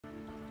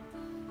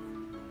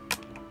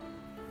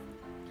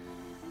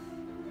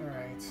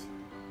Alright.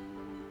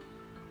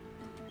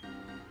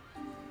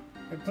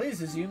 If it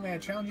pleases you, may I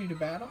challenge you to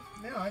battle?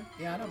 No,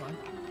 yeah, I don't mind.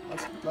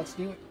 Let's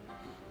do it.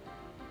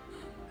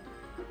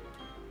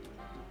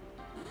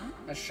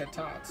 A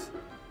shatat.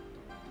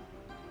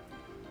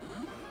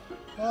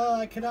 Oh,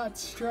 I cannot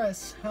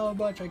stress how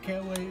much I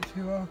can't wait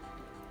to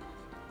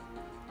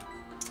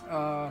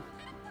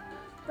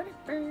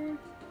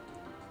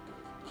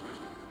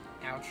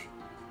ouch.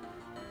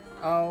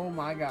 Oh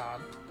my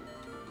god.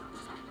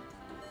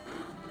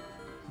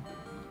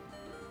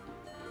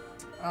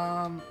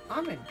 I'm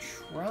in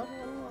trouble.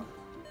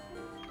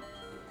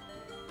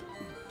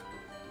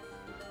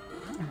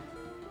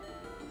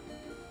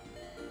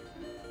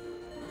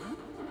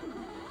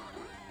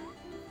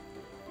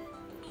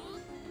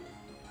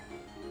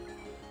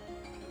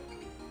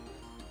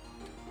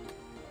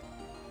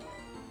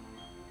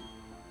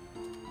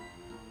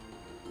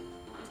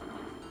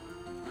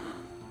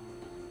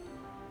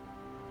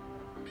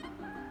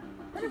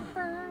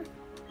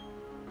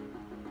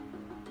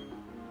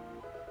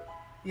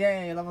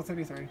 Yay, level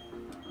 33.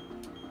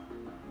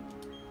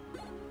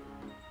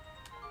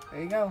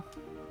 There you go.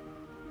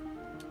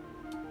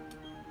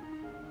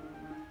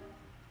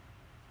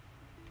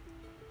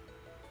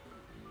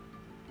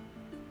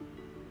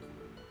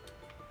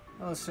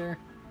 Hello, sir.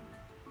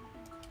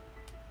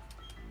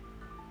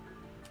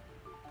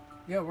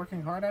 Yo,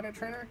 working hard at it,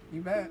 trainer?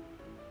 You bet.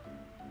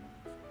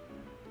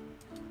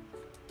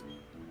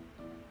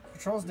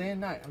 Patrols day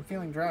and night. I'm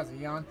feeling drowsy,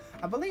 yawn.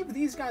 I believe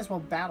these guys will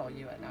battle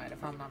you at night,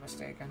 if I'm not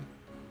mistaken.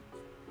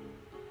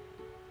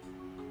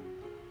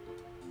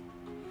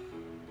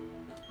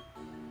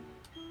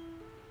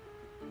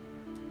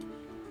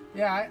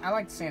 Yeah, I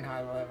like saying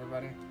hi to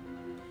everybody.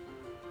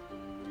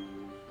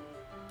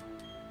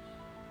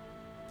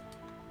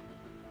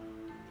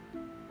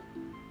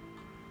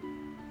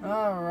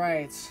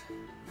 Alright.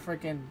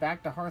 Freaking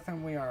back to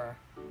Heartham we are.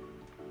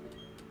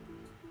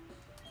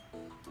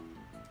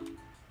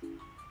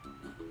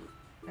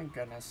 Thank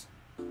goodness.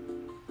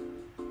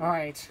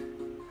 Alright.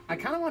 I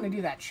kind of want to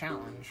do that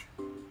challenge.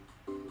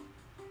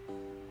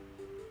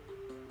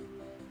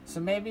 So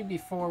maybe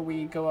before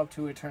we go up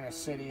to Eterna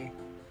City...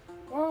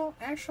 Well,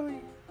 actually...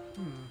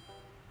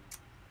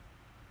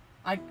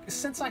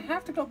 Since I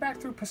have to go back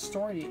through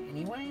Pastoria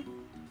anyway...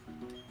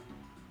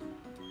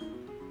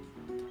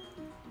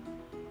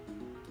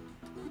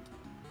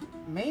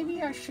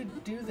 Maybe I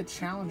should do the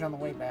challenge on the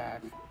way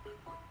back.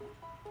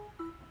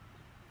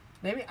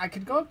 Maybe I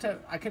could go up to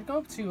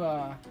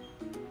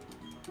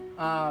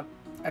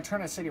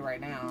Eterna City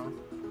right now.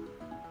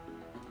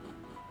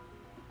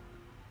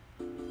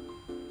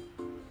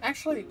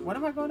 Actually, what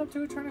am I going up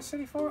to Eterna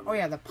City for? Oh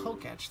yeah, the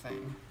Poketch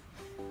thing.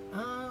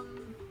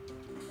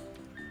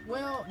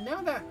 Well,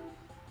 now that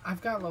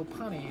I've got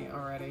Lopunny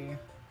already,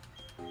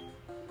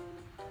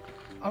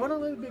 I want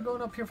to be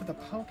going up here for the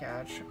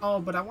Poketch. Oh,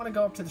 but I want to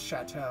go up to the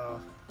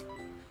Chateau.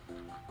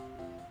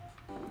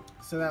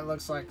 So that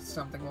looks like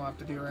something we'll have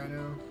to do right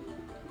now.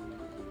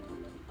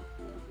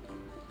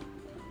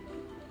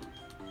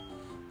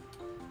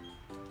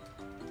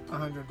 A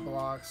 100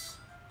 blocks.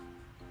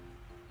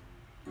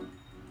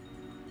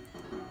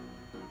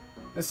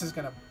 This is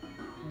gonna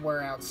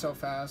wear out so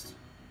fast.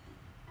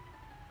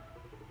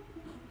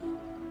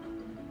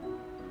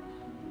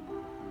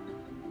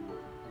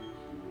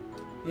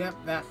 Yep,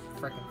 that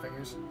frickin'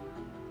 figures.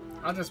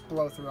 I'll just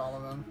blow through all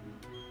of them.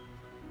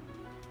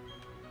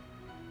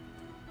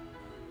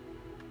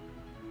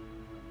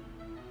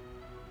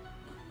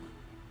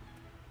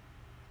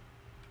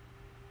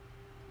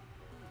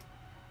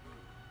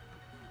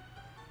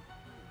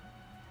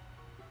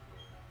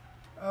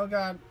 Oh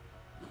god.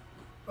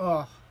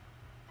 Oh.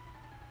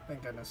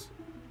 Thank goodness.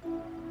 I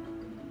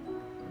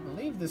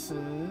believe this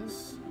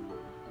is...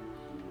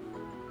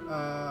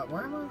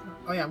 where am I?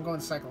 Oh yeah, I'm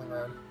going Cycling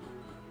Road.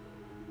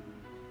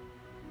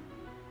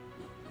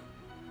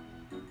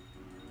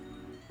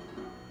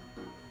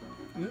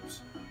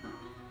 Oops.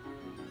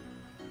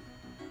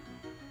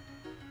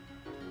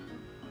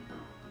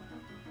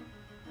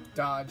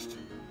 Dodged.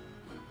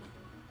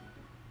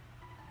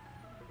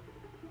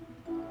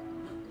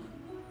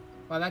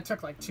 Wow, that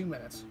took like 2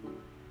 minutes.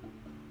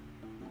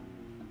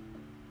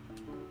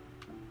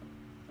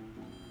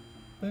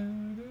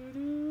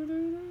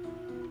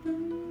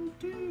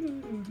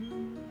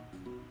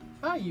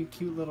 Ah, you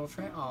cute little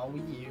train. Oh,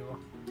 you.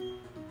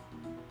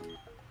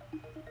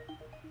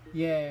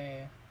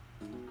 Yay.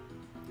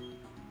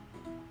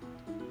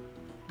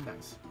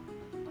 Nice.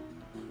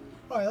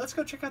 Alright, let's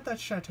go check out that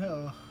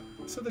chateau.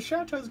 So the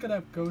chateau's gonna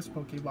have ghost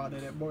Pokemon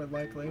in it, more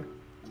likely.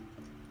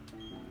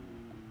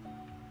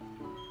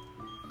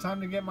 Time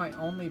to get my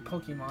only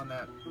Pokemon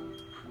that...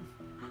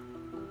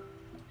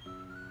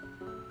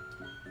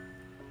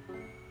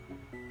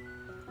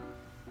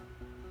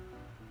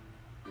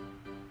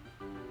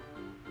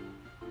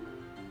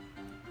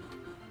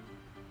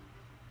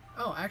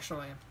 Oh,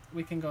 actually,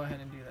 we can go ahead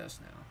and do this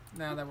now.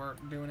 Now that we're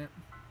doing it.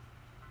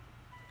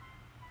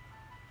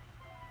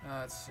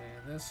 Let's see,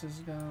 this is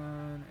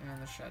gone,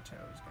 and the chateau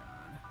is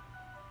gone.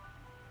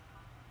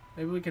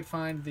 Maybe we could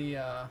find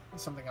the,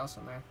 something else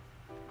in there.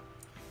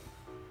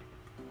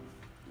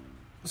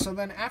 So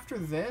then after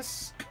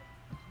this...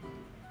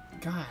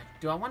 God,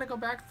 do I want to go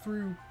back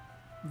through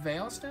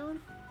Veilstone?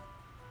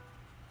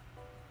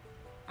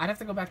 I'd have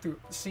to go back through...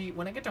 See,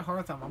 when I get to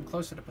Heartham, I'm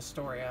closer to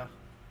Pastoria.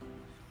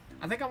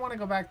 I think I want to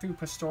go back through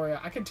Pastoria.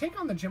 I could take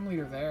on the gym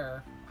leader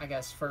there, I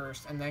guess,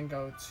 first, and then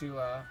go to,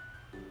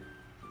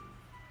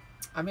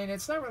 I mean,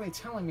 it's not really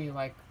telling me,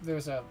 like,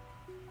 there's a...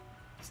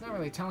 It's not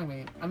really telling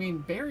me... I mean,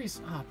 Barry's...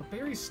 Ah, but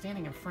Barry's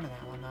standing in front of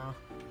that one, though.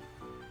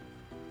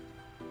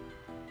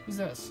 Who's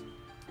this?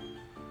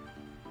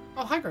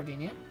 Oh, hi,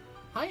 Gardenia.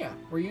 Hiya.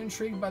 Were you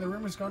intrigued by the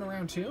rumors going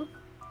around, too?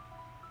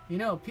 You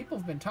know, people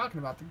have been talking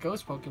about the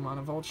ghost Pokemon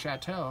of Old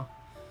Chateau.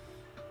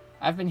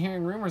 I've been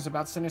hearing rumors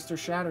about sinister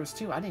shadows,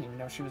 too. I didn't even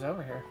know she was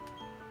over here.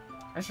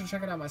 I should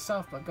check it out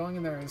myself, but going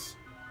in there is...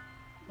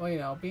 Well, you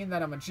know, being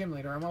that I'm a gym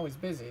leader, I'm always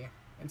busy.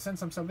 And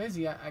since I'm so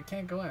busy, I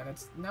can't go in.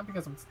 It's not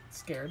because I'm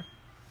scared.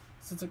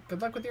 Since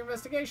good luck with your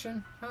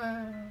investigation.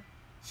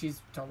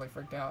 She's totally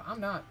freaked out. I'm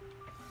not.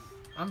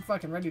 I'm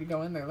fucking ready to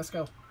go in there. Let's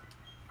go.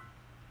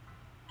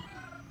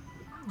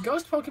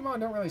 Ghost Pokemon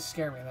don't really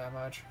scare me that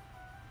much.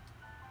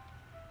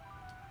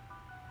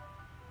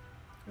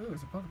 Ooh,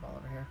 there's a Pokeball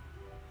over here.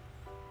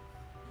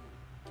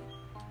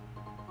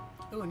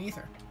 Ooh, an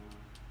Ether.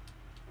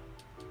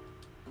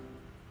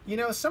 You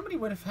know, somebody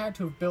would have had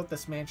to have built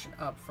this mansion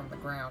up from the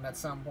ground at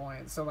some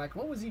point. So, like,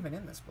 what was even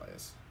in this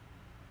place?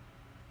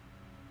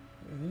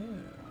 Ooh.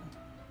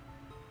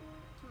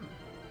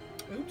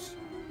 Oops.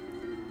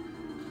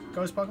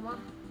 Ghost Pokemon?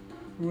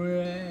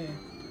 Way.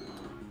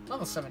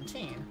 Level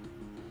 17.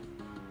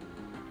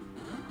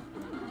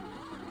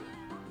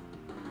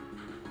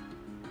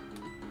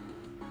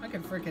 I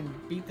could freaking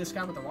beat this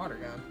guy with a water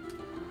gun.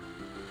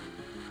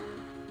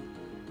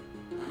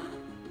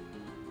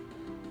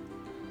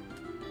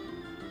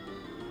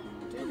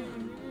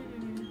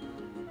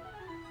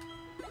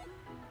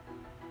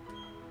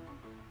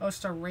 Oh,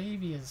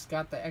 Staravia's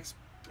got the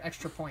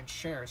extra point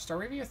share.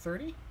 Staravia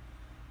 30?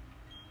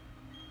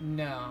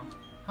 No.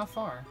 How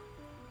far?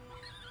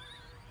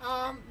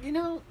 You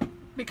know,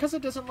 because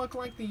it doesn't look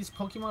like these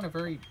Pokemon are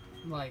very,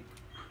 like,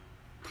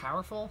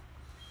 powerful,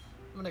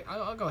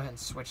 I'll go ahead and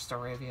switch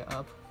Staravia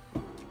up.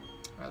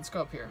 Alright, let's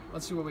go up here.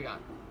 Let's see what we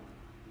got.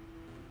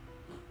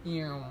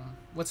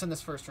 What's in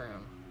this first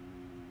room?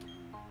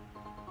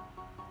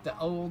 The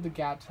Old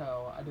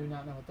Gateau. I do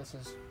not know what this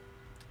is.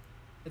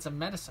 It's a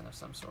medicine of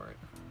some sort.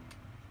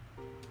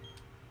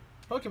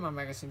 Pokemon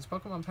magazines,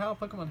 Pokemon Pal,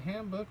 Pokemon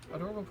Handbook,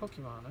 Adorable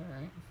Pokemon.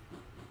 Alright.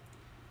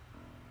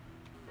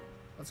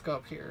 Let's go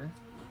up here.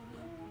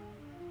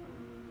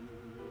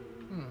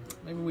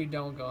 Maybe we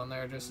don't go in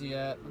there just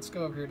yet. Let's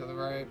go up here to the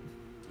right.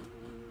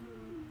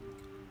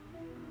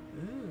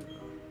 Ooh.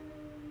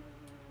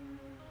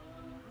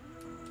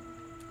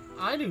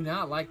 I do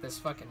not like this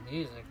fucking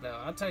music, though.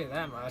 I'll tell you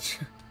that much.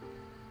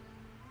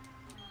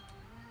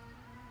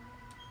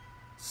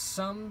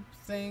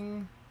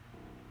 Something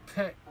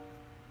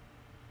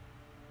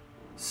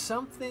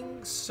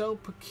so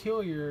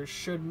peculiar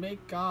should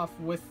make off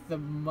with the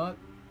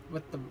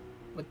with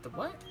the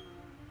what?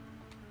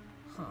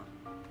 Huh.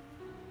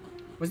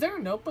 Was there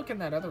a notebook in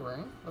that other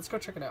room? Let's go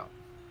check it out.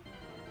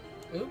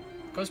 Ooh,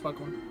 Ghost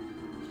Pokemon.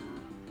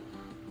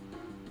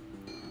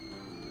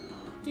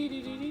 Dee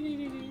dee dee dee dee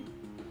dee dee.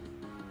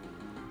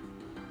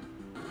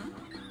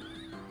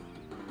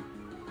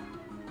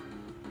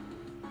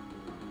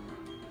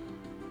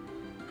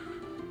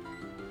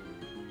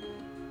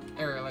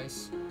 Aerial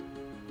Ace.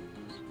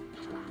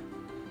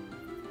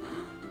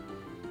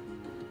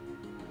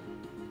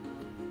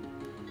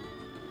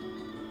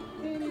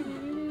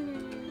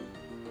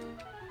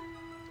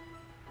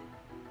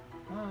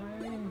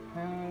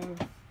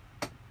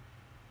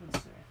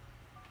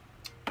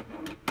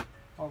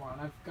 Hold on,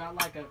 I've got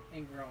like an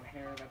ingrown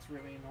hair that's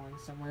really annoying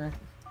somewhere.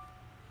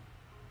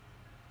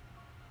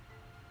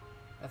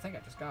 I think I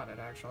just got it,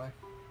 actually.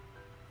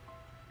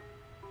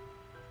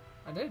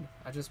 I did.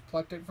 I just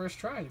plucked it first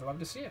try. You'd love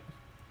to see it.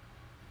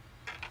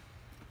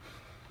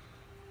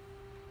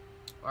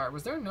 Alright,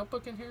 was there a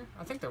notebook in here?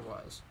 I think there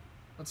was.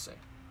 Let's see.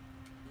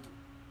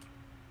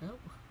 Nope.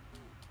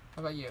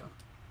 How about you?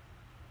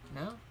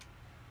 No?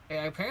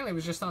 Yeah, apparently it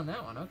was just on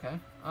that one. Okay.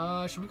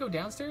 Should we go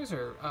downstairs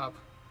or up?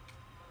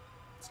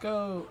 Let's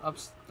go up.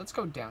 Let's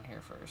go down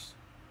here first.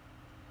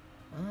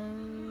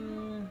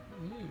 Ooh.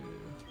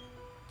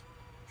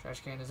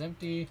 Trash can is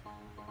empty.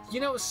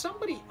 You know,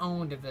 somebody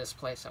owned this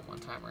place at one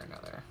time or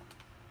another.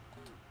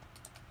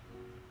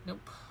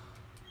 Nope.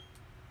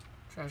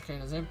 Trash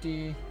can is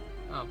empty.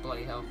 Oh,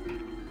 bloody hell.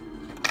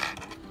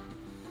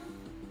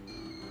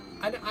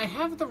 I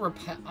have the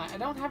repel. I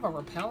don't have a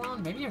repel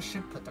on. Maybe I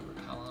should put the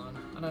repel on.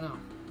 I don't know.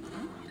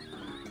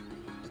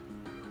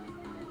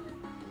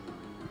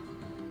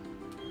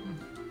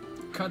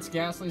 Cuts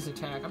Ghastly's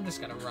attack. I'm just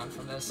gonna run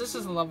from this. This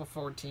is a level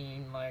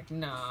 14. Like,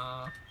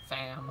 nah,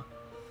 fam.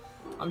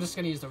 I'm just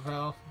gonna use the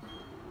repel.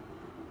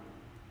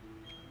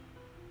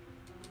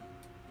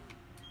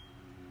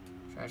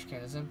 Trash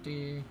can is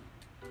empty.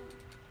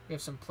 We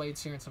have some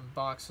plates here and some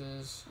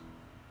boxes.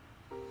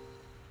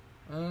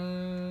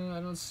 I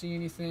don't see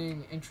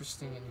anything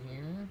interesting in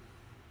here.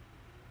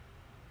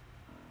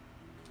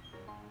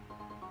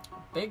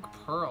 Big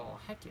Pearl.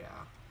 Heck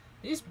yeah.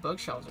 These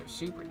bookshelves are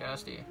super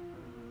dusty.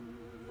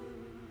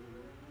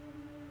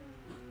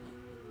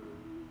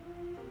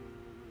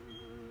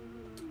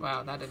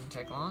 Wow, that didn't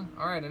take long.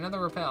 Alright, another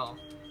rappel.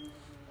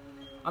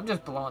 I'm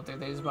just blowing through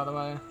these, by the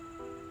way.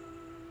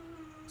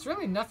 There's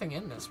really nothing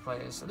in this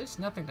place. At least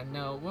nothing to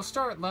know. We'll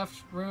start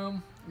left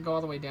room and go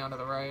all the way down to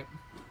the right.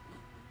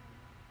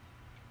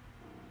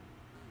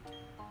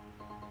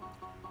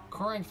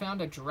 Coring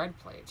found a dread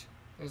plate.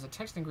 There's a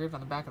text engraved on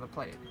the back of the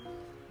plate.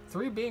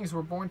 3 beings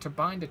were born to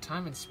bind to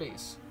time and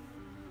space.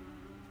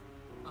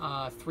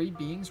 3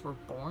 beings were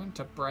born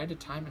to bred to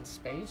time and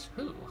space?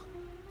 Who?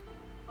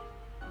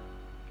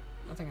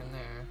 Nothing in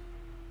there.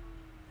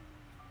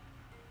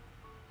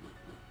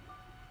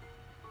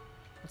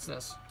 What's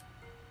this?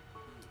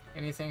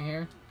 Anything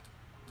here?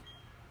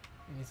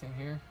 Anything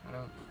here? I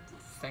don't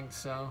think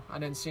so. I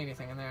didn't see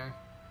anything in there.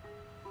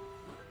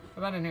 What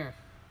about in here?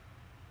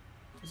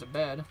 There's a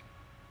bed.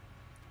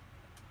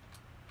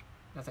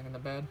 Nothing in the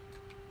bed.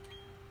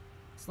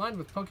 It's lined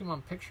with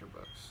Pokemon picture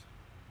books.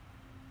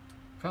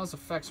 Repel's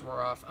effects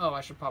wore off. Oh, I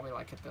should probably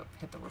like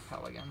hit the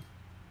repel again.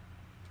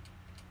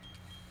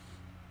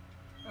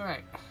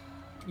 Alright.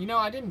 You know,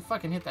 I didn't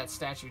fucking hit that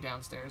statue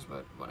downstairs,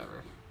 but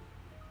whatever.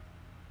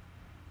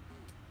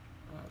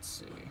 Let's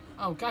see.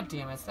 Oh, god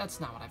damn it.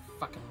 That's not what I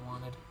fucking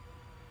wanted.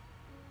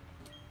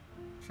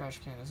 Trash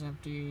can is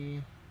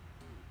empty.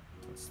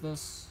 What's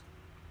this?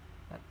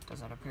 That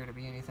doesn't appear to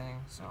be anything,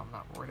 so I'm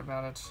not worried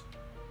about it.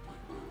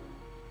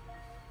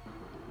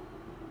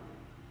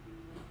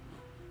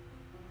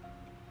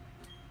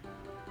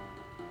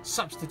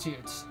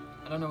 Substitutes.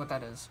 I don't know what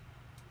that is.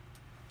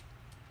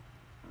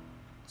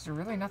 Is there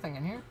really nothing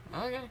in here?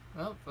 Okay.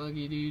 Well, fuck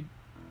you, dude.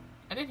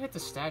 I didn't hit the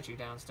statue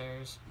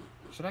downstairs.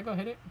 Should I go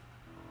hit it?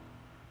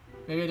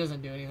 Maybe it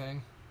doesn't do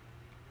anything.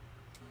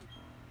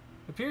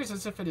 It appears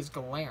as if it is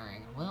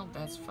glaring. Well,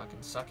 that's fucking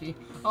sucky.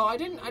 Oh, I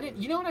didn't,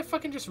 you know what I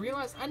fucking just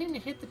realized? I didn't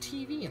hit the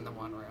TV in the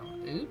one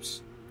room.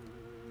 Oops.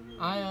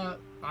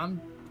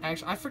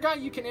 I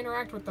forgot you can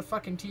interact with the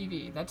fucking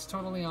TV. That's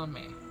totally on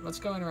me. Let's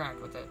go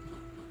interact with it.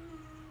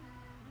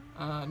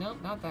 No,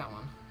 not that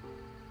one.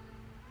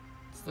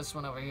 It's this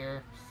one over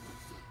here.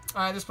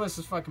 Alright, this place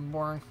is fucking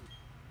boring.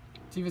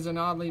 TV's an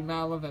oddly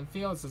malevolent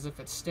feel. It's as if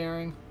it's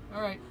staring.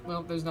 Alright,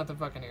 well, there's nothing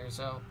fucking here,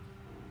 so...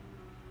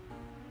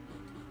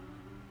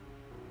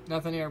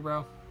 Nothing here,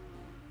 bro.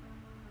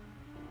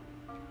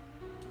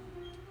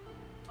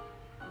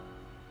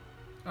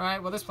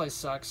 Alright, well, this place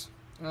sucks.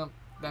 Well,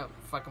 that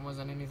fucking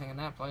wasn't anything in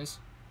that place.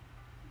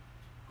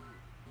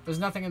 There's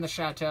nothing in the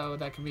chateau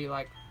that can be,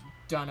 like,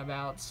 done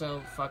about,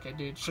 so fuck it,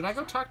 dude. Should I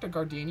go talk to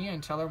Gardenia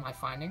and tell her my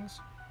findings?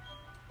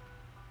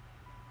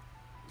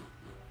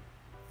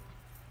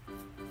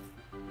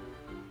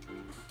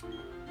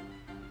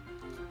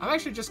 I'm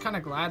actually just kind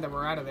of glad that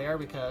we're out of there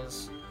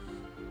because,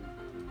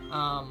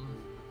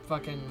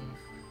 fucking,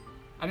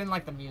 I didn't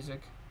like the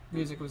music.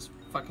 Music was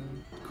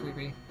fucking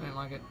creepy. I didn't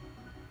like it.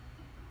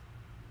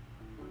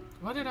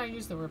 Why did I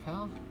use the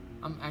repel?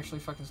 I'm actually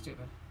fucking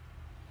stupid.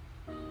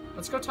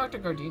 Let's go talk to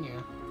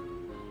Gardenia.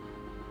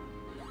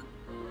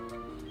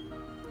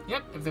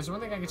 Yep, if there's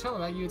one thing I can tell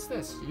about you, it's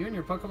this. You and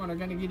your Pokemon are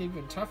gonna get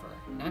even tougher.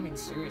 And I mean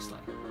seriously.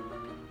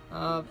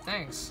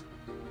 Thanks.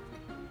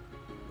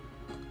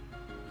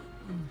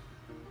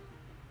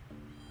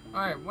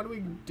 Alright, what are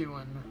we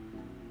doing?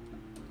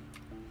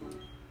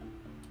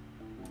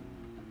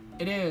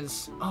 It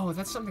is. Oh,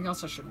 that's something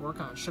else I should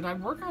work on. Should I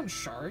work on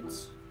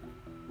shards?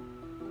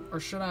 Or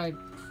should I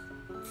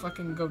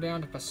fucking go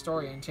down to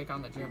Pastoria and take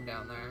on the gym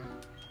down there?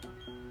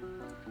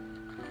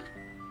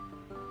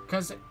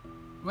 Because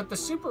with the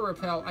Super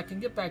Repel, I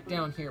can get back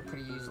down here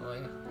pretty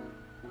easily.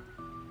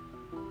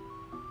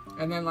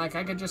 And then, like,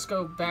 I could just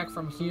go back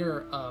from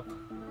here up.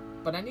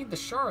 But I need the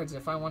shards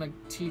if I want to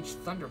teach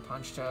Thunder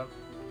Punch to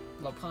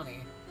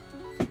Lopunny.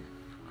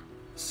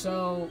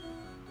 So,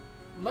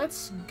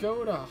 let's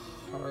go to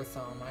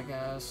Hearthome, I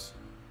guess.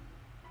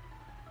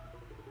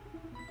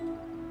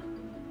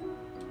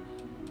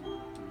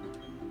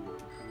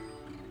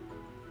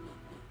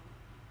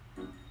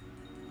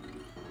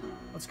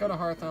 Let's go to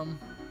Hearthome.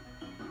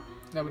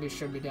 Nobody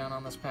should be down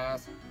on this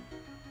path.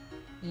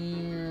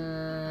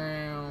 You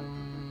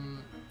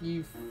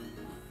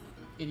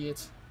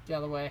idiots. Get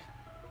out of the way.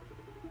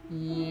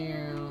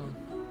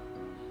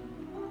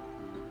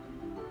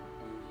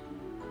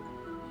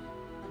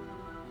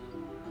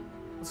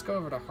 Let's go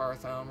over to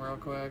Hearthome real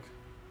quick.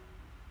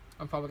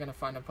 I'm probably gonna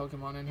find a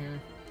Pokemon in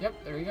here.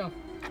 Yep, there you go.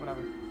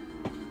 Whatever.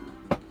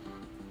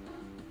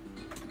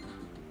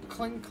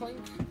 Clink, clink.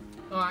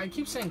 Oh, I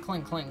keep saying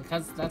clink, clink,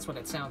 because that's what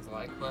it sounds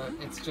like, but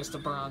it's just a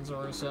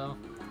Bronzor, so...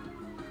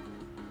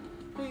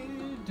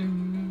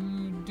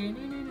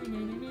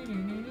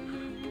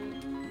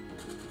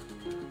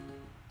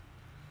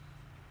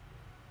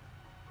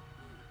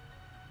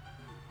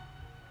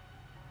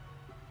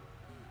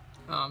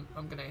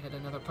 I'm gonna hit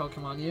another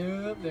Pokemon.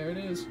 Yep, there it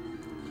is.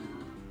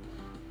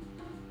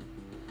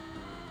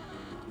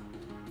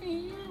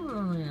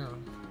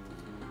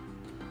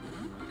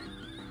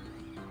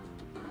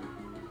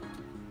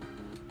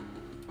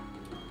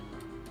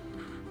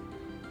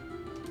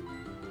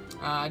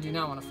 I do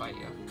not want to fight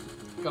you.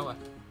 Go away.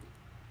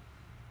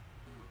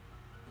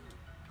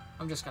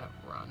 I'm just gonna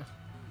run.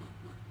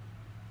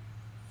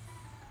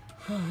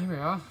 Here we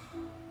are.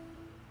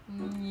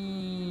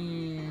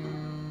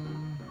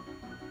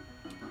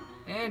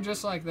 And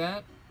just like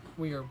that,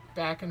 we are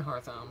back in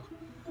Hearthome.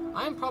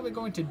 I'm probably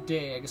going to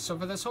dig, so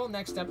for this whole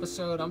next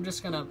episode, I'm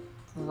just gonna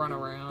run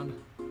around.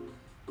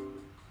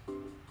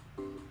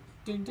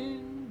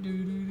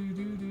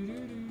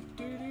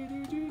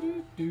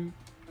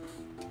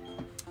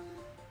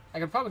 I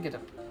could probably get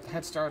a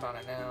head start on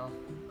it now.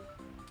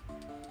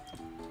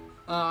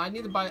 I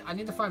need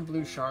to find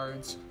blue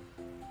shards.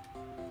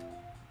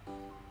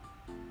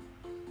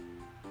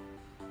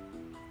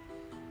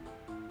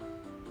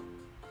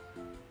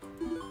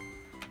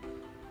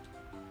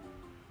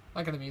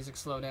 Like how the music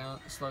slows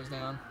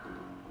down.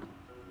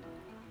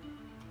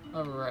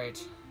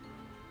 Alright.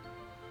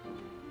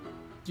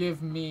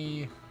 Give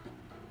me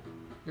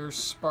your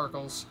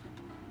sparkles.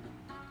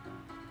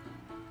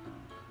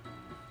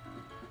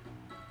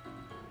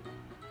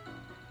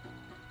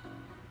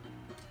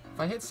 If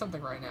I hit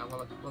something right now,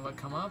 will it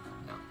come up?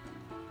 No.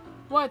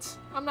 What?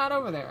 I'm not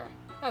over there.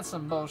 That's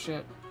some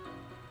bullshit.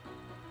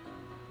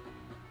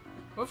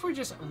 What if we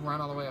just run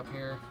all the way up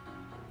here?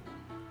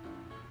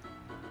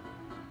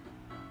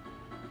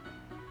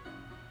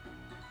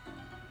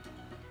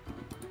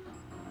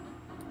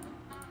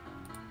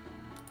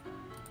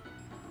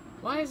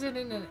 Why is it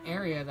in an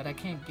area that I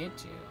can't get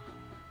to?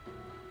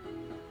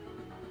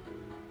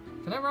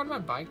 Can I ride my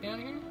bike down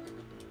here?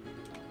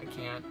 I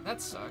can't.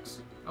 That sucks.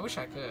 I wish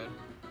I could.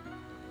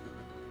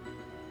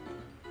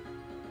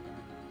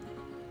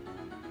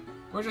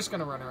 We're just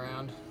gonna run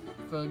around.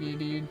 Fuck you,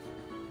 dude.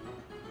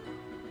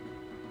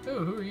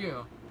 Ooh, who are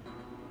you?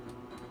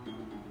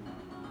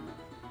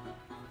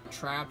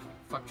 Trap?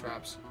 Fuck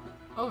traps.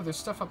 Oh, there's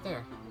stuff up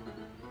there.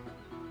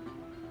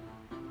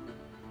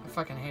 I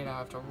fucking hate how I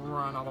have to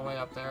run all the way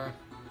up there.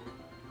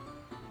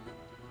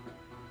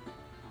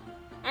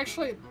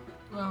 Actually,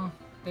 well,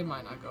 they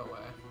might not go away.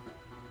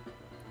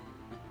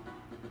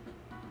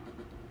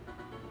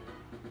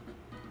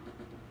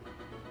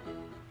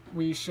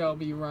 We shall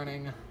be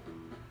running.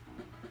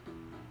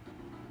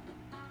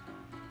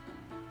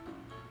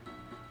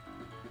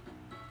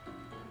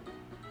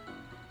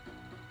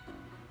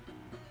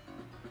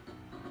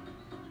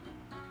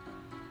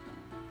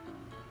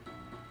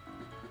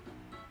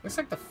 Looks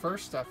like the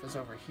first stuff is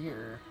over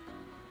here.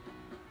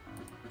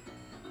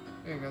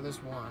 There you go,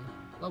 there's one.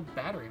 Low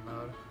battery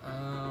mode.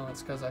 Oh,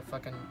 it's because I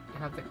fucking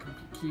have the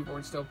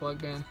keyboard still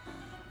plugged in.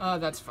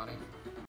 That's funny.